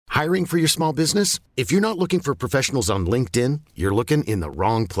Hiring for your small business? If you're not looking for professionals on LinkedIn, you're looking in the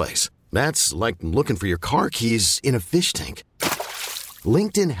wrong place. That's like looking for your car keys in a fish tank.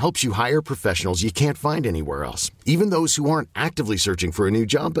 LinkedIn helps you hire professionals you can't find anywhere else, even those who aren't actively searching for a new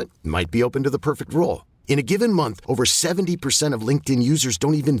job but might be open to the perfect role. In a given month, over 70% of LinkedIn users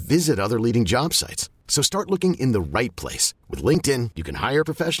don't even visit other leading job sites. So start looking in the right place. With LinkedIn, you can hire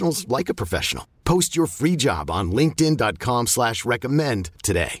professionals like a professional. Post your free job on linkedin.com/recommend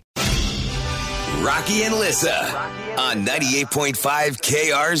today. Rocky and Lissa on 98.5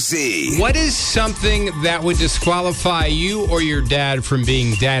 KRZ. What is something that would disqualify you or your dad from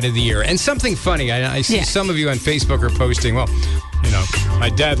being Dad of the Year? And something funny, I see some of you on Facebook are posting, well, you know, my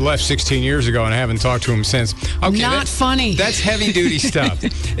dad left 16 years ago and I haven't talked to him since. Okay, Not funny. That's heavy-duty stuff.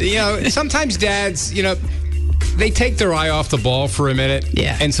 You know, sometimes dads, you know, they take their eye off the ball for a minute.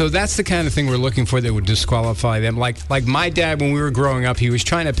 Yeah. And so that's the kind of thing we're looking for that would disqualify them. Like my dad, when we were growing up, he was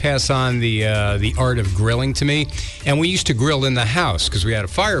trying to pass on the art of grilling to me. And we used to grill in the house because we had a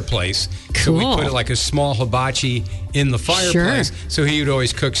fireplace. Cool. So we put it like a small hibachi in the fireplace. Sure. So he would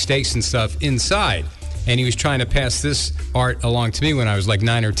always cook steaks and stuff inside. And he was trying to pass this art along to me when I was like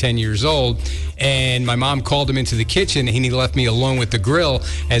 9 or 10 years old. And my mom called him into the kitchen and he left me alone with the grill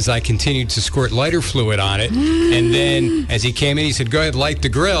as I continued to squirt lighter fluid on it. And then as he came in, he said, "Go ahead, light the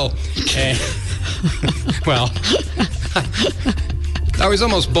grill." And, well, I was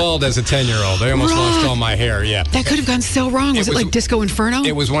almost bald as a 10-year-old. I almost lost all my hair, yeah. That could have gone so wrong. Was it like Disco Inferno?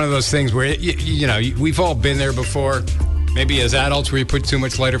 It was one of those things where, you know, we've all been there before. Maybe as adults where you put too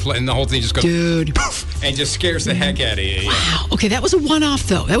much lighter fluid and the whole thing just goes poof, and just scares the heck out of you. Wow. Okay, that was a one-off,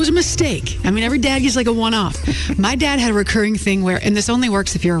 though. That was a mistake. I mean, every dad gets like a one-off. My dad had a recurring thing where, and this only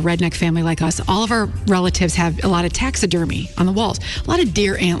works if you're a redneck family like us, all of our relatives have a lot of taxidermy on the walls, a lot of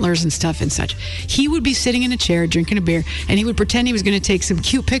deer antlers and stuff and such. He would be sitting in a chair drinking a beer, and he would pretend he was going to take some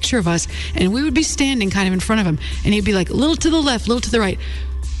cute picture of us, and we would be standing kind of in front of him, and he'd be like, a little to the left, a little to the right.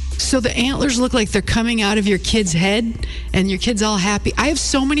 So the antlers look like they're coming out of your kid's head, and your kid's all happy. I have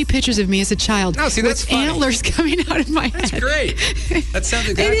so many pictures of me as a child with antlers coming out of my head. That's great. That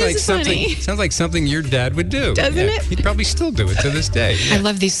sounds like something. Sounds like something your dad would do, doesn't it? He'd probably still do it to this day. Yeah. I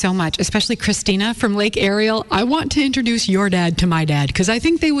love these so much, especially Christina from Lake Ariel. I want to introduce your dad to my dad because I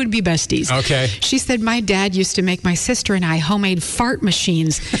think they would be besties. Okay. She said my dad used to make my sister and I homemade fart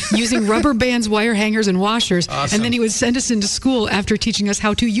machines using rubber bands, wire hangers, and washers, and then he would send us into school after teaching us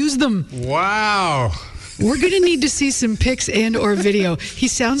how to use them. Wow. We're going to need to see some pics and or video. He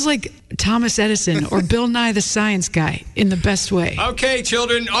sounds like Thomas Edison or Bill Nye the Science Guy in the best way. Okay,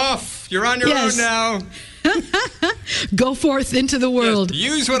 children, off. You're on your own now. Go forth into the world.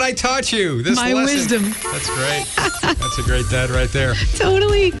 Yes, use what I taught you. This My lesson. wisdom. That's great. That's a great dad right there.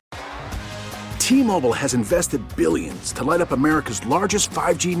 Totally. T-Mobile has invested billions to light up America's largest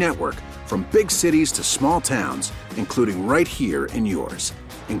 5G network, from big cities to small towns, including right here in yours.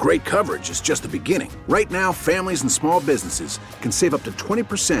 And great coverage is just the beginning. Right now, families and small businesses can save up to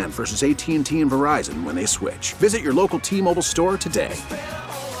 20% versus AT&T and Verizon when they switch. Visit your local T-Mobile store today.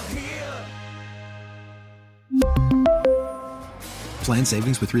 Plan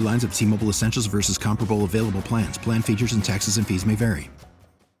savings with 3 lines of T-Mobile Essentials versus comparable available plans. Plan features and taxes and fees may vary.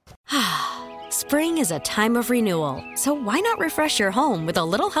 Spring is a time of renewal, so why not refresh your home with a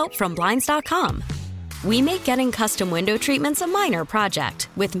little help from Blinds.com? We make getting custom window treatments a minor project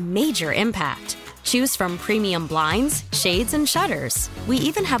with major impact. Choose from premium blinds, shades, and shutters. We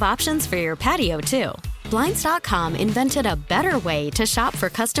even have options for your patio, too. Blinds.com invented a better way to shop for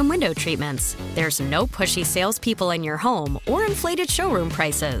custom window treatments. There's no pushy salespeople in your home or inflated showroom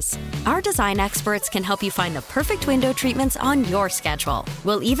prices. Our design experts can help you find the perfect window treatments on your schedule.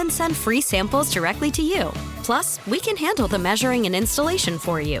 We'll even send free samples directly to you. Plus, we can handle the measuring and installation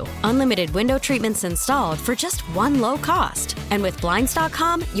for you. Unlimited window treatments installed for just one low cost. And with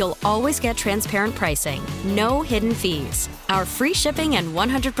Blinds.com, you'll always get transparent pricing. No hidden fees. Our free shipping and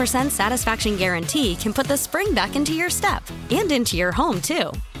 100% satisfaction guarantee can put the spring back into your step and into your home,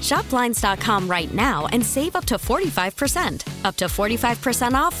 too. Shop Blinds.com right now and save up to 45%. Up to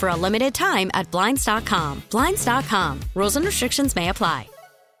 45% off for a limited time at Blinds.com. Blinds.com. Rules and restrictions may apply.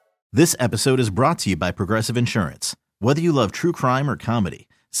 This episode is brought to you by Progressive Insurance. Whether you love true crime or comedy,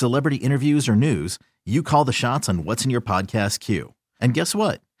 celebrity interviews or news, you call the shots on what's in your podcast queue. And guess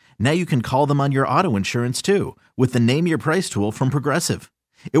what? Now you can call them on your auto insurance, too, with the Name Your Price tool from Progressive.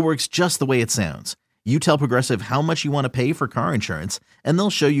 It works just the way it sounds. You tell Progressive how much you want to pay for car insurance, and they'll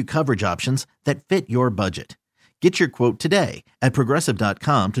show you coverage options that fit your budget. Get your quote today at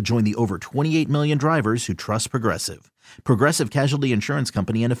Progressive.com to join the over 28 million drivers who trust Progressive. Progressive Casualty Insurance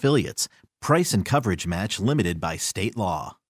Company and Affiliates. Price and coverage match limited by state law.